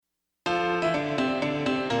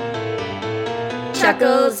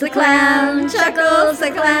Chuckles the clown, Chuckles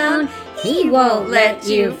the clown. He won't let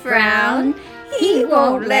you frown. He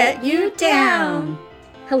won't let you down.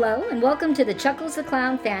 Hello and welcome to the Chuckles the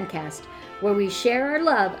Clown Fancast, where we share our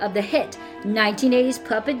love of the hit 1980s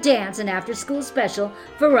puppet dance and after-school special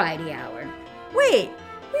Variety Hour. Wait,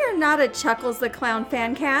 we are not a Chuckles the Clown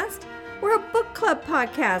Fancast. We're a book club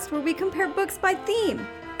podcast where we compare books by theme.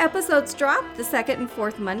 Episodes drop the second and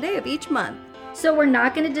fourth Monday of each month. So we're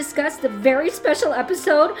not going to discuss the very special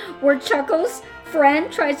episode where Chuckles'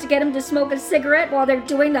 friend tries to get him to smoke a cigarette while they're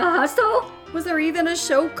doing the hustle? Was there even a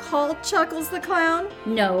show called Chuckles the Clown?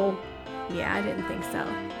 No. Yeah, I didn't think so.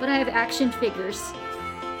 But I have action figures.